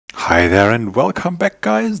Hi there and welcome back,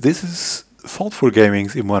 guys. This is Thoughtful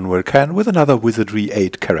Gaming's Immanuel Can with another Wizardry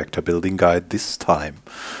 8 character building guide, this time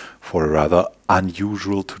for a rather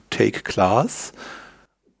unusual to take class.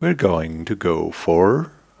 We're going to go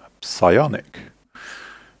for Psionic.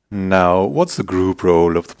 Now, what's the group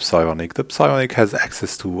role of the Psionic? The Psionic has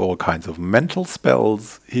access to all kinds of mental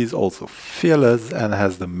spells. He's also fearless and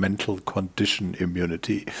has the mental condition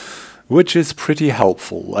immunity, which is pretty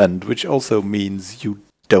helpful and which also means you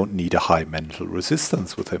don't need a high mental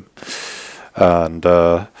resistance with him. And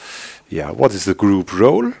yeah, what is the group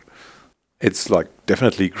role? It's like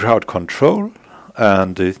definitely crowd control,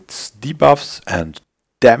 and it's debuffs and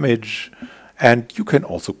damage, and you can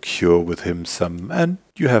also cure with him some, and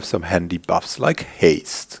you have some handy buffs like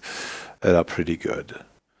haste that are pretty good.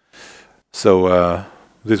 So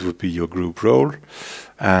this would be your group role,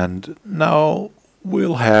 and now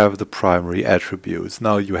we'll have the primary attributes.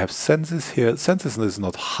 Now you have senses here. Senses is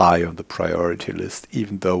not high on the priority list,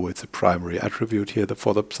 even though it's a primary attribute here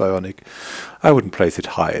for the Psionic. I wouldn't place it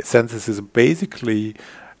high. Senses is basically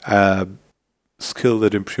a skill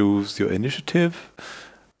that improves your initiative,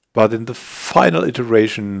 but in the final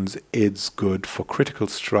iterations it's good for critical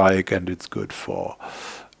strike and it's good for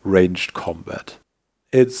ranged combat.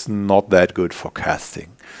 It's not that good for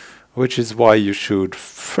casting, which is why you should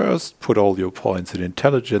first put all your points in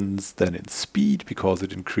intelligence, then in speed, because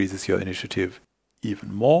it increases your initiative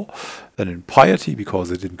even more, then in piety,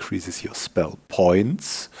 because it increases your spell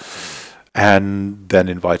points, and then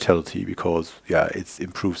in vitality, because yeah, it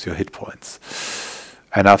improves your hit points.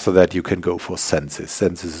 And after that you can go for senses.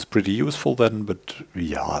 Senses is pretty useful then, but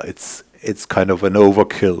yeah, it's kind of an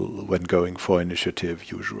overkill when going for initiative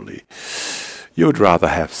usually. You would rather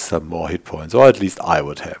have some more hit points, or at least I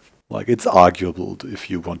would have. Like, it's arguable if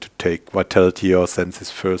you want to take Vitality or Senses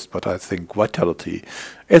first, but I think Vitality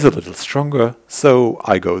is a little stronger, so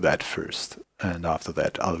I go that first. And after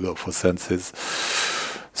that, I'll go for Senses.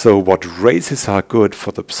 So what races are good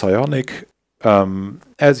for the Psionic?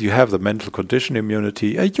 As you have the mental condition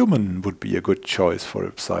immunity, a human would be a good choice for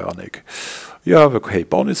a Psionic. You have, okay,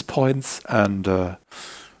 bonus points, and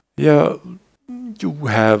yeah, you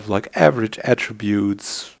have like average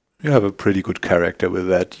attributes. You have a pretty good character with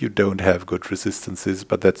that. You don't have good resistances,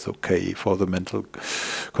 but that's okay. For the mental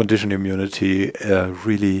condition immunity,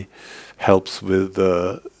 really helps with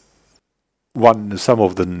some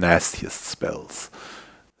of the nastiest spells.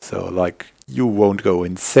 So like, you won't go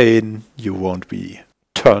insane, you won't be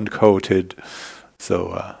turncoated,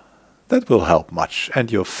 so that will help much.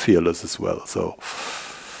 And you're fearless as well, so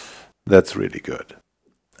that's really good.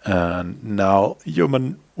 And now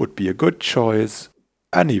human would be a good choice.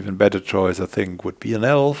 An even better choice, I think, would be an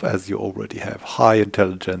elf, as you already have high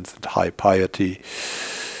intelligence and high piety,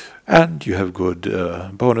 and you have good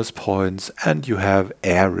bonus points, and you have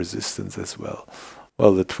air resistance as well.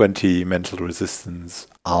 Well, the 20 mental resistance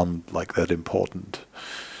aren't like that important,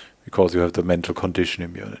 because you have the mental condition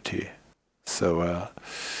immunity. So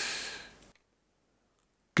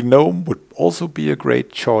gnome would also be a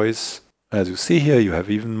great choice. As you see here, you have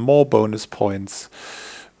even more bonus points.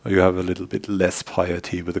 You have a little bit less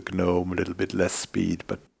piety with a gnome, a little bit less speed,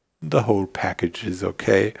 but the whole package is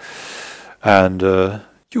okay. And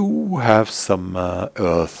you have some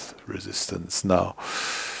earth resistance now.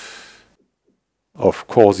 Of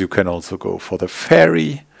course, you can also go for the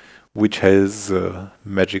fairy, which has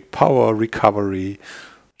magic power recovery,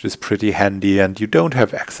 which is pretty handy, and you don't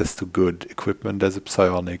have access to good equipment as a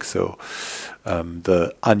Psionic, so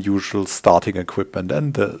the unusual starting equipment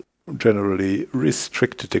and the generally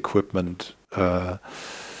restricted equipment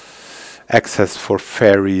access for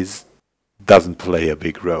fairies doesn't play a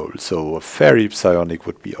big role, so a fairy Psionic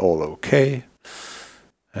would be all okay.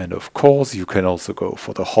 And of course you can also go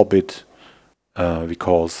for the hobbit,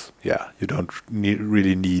 because yeah, you don't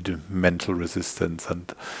really need mental resistance,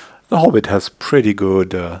 and the hobbit has pretty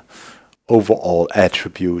good overall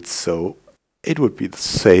attributes, so it would be the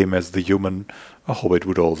same as the human. A hobbit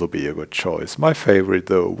would also be a good choice. My favorite,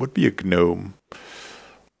 though, would be a gnome.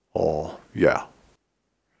 Or, yeah,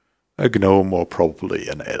 a gnome or probably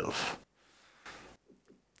an elf.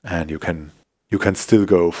 And you can still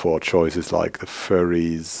go for choices like the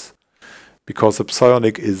furries, because the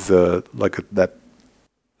Psionic is like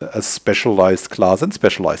a specialized class, and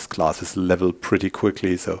specialized classes level pretty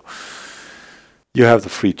quickly, so you have the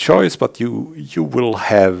free choice, but you will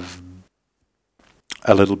have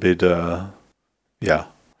a little bit yeah,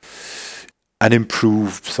 an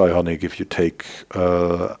improved Psionic if you take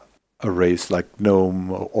a race like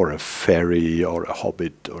gnome or a fairy or a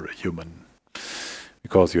hobbit or a human,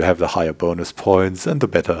 because you have the higher bonus points and the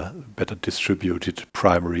better distributed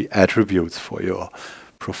primary attributes for your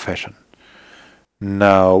profession.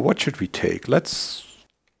 Now, what should we take? Let's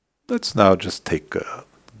now just take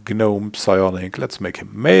Gnome Psionic. Let's make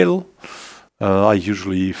him male. I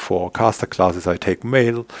usually, for caster classes, I take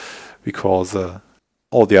male because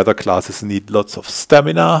all the other classes need lots of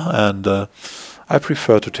stamina, and I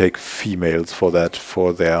prefer to take females for that,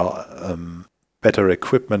 for their better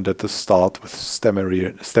equipment at the start with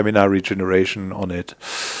stamina regeneration on it.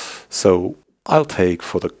 So I'll take,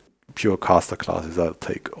 for the pure caster classes, I'll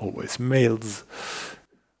take always males.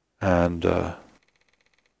 And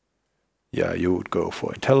yeah, you would go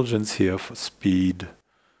for intelligence here, for speed,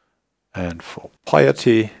 and for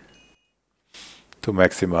piety to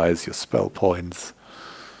maximize your spell points.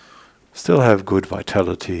 Still have good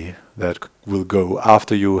vitality that will go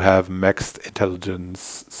after you have maxed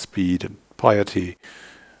intelligence, speed, and piety.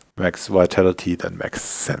 Max vitality, then max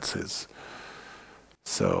senses.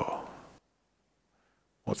 So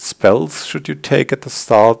what spells should you take at the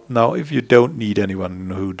start? Now, if you don't need anyone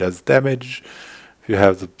who does damage, if you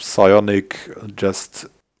have the psionic just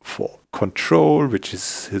for control, which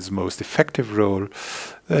is his most effective role,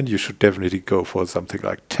 then you should definitely go for something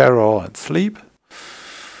like terror and sleep.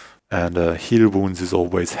 And heal wounds is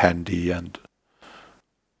always handy, and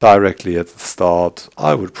directly at the start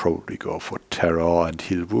I would probably go for terror and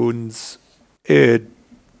heal wounds. It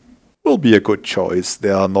will be a good choice.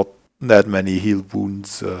 There are not that many heal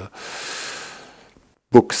wounds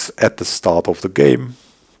books at the start of the game.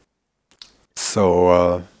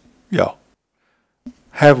 So yeah,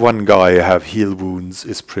 have one guy have heal wounds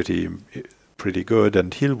is pretty good,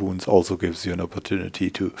 and heal wounds also gives you an opportunity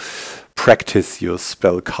to practice your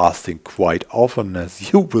spell casting quite often,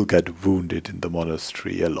 as you will get wounded in the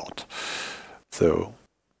monastery a lot. So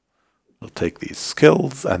we'll take these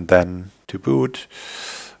skills, and then to boot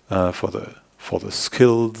for the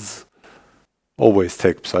skills, always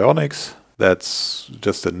take psionics. That's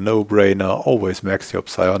just a no-brainer. Always max your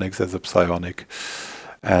psionics as a psionic.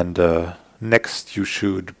 And next you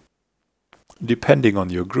should, depending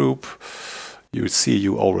on your group, you see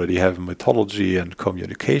you already have mythology and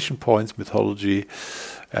communication points. Mythology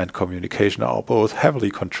and communication are both heavily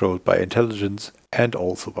controlled by intelligence and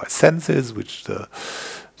also by senses, which the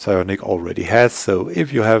psionic already has. So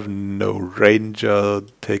if you have no ranger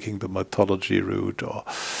taking the mythology route or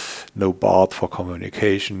no bard for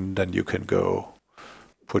communication, then you can go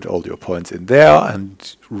put all your points in there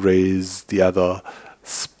and raise the other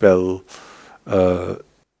spell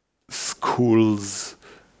schools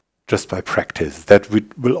just by practice. That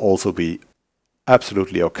will also be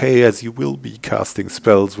absolutely okay, as you will be casting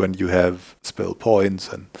spells when you have spell points,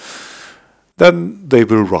 and then they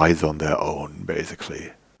will rise on their own,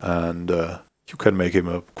 basically. And you can make him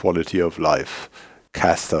a quality of life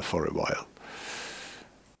caster for a while.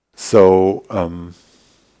 So,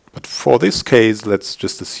 but for this case, let's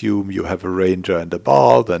just assume you have a ranger and a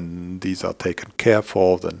bard, and these are taken care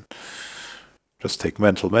for. Then just take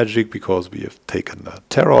mental magic, because we have taken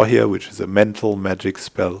terror here, which is a mental magic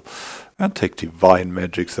spell, and take divine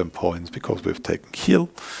magic some points, because we've taken heal,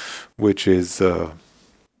 which is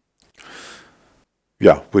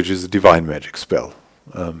which is a divine magic spell.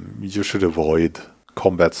 You should avoid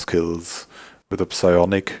combat skills with a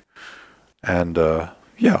psionic, and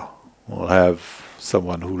yeah, we'll have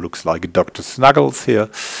someone who looks like Dr. Snuggles here.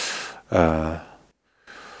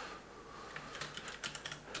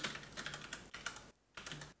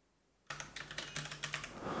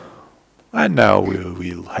 And now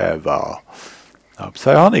we'll have our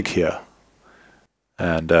psionic here.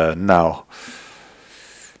 And now,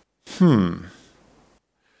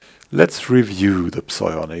 let's review the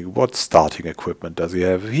psionic. What starting equipment does he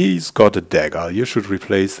have? He's got a dagger. You should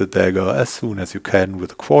replace the dagger as soon as you can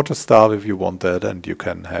with a quarterstaff if you want that, and you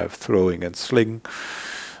can have throwing and sling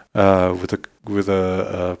with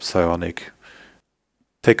a psionic.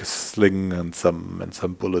 Take a sling and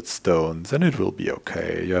some bullet stones, and it will be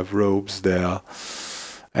okay. You have robes there,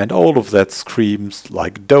 and all of that screams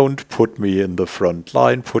like, don't put me in the front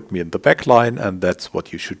line, put me in the back line, and that's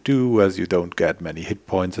what you should do, as you don't get many hit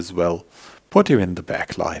points as well. Put him in the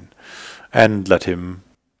back line and let him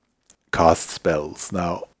cast spells.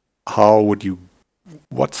 Now,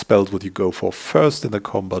 what spells would you go for first in the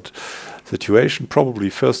combat situation?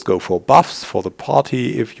 Probably first go for buffs for the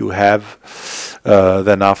party if you have.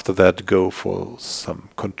 Then after that go for some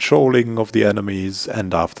controlling of the enemies,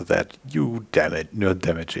 and after that you're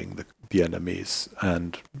damaging the enemies.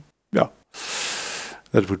 And yeah,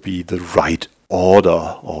 that would be the right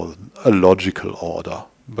order, or a logical order.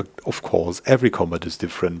 But of course every combat is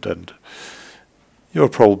different, and you're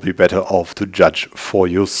probably better off to judge for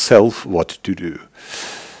yourself what to do.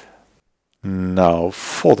 Now,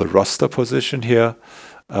 for the roster position here,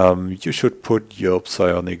 You should put your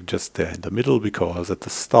psionic just there in the middle, because at the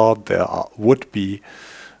start there would be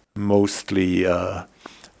mostly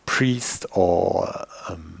priest or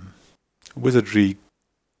wizardry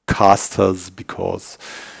casters, because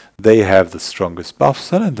they have the strongest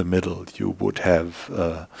buffs, and in the middle you would have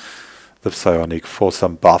the psionic for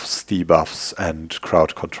some buffs, debuffs and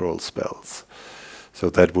crowd control spells. So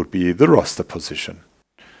that would be the roster position.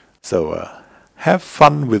 So have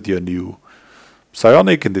fun with your new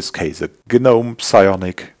psionic, in this case a gnome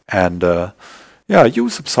psionic, and yeah,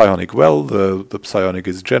 use the psionic well. The psionic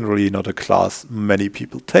is generally not a class many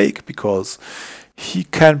people take, because he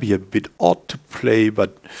can be a bit odd to play,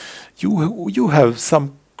 but you have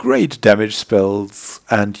some great damage spells,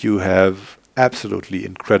 and you have absolutely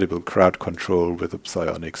incredible crowd control with the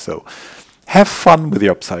psionic. So have fun with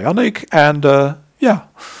your psionic, and yeah.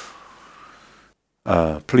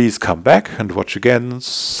 Please come back and watch again.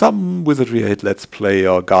 Some Wizardry 8 Let's Play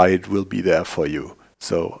or guide will be there for you.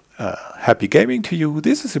 So happy gaming to you.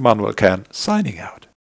 This is Immanuel Can signing out.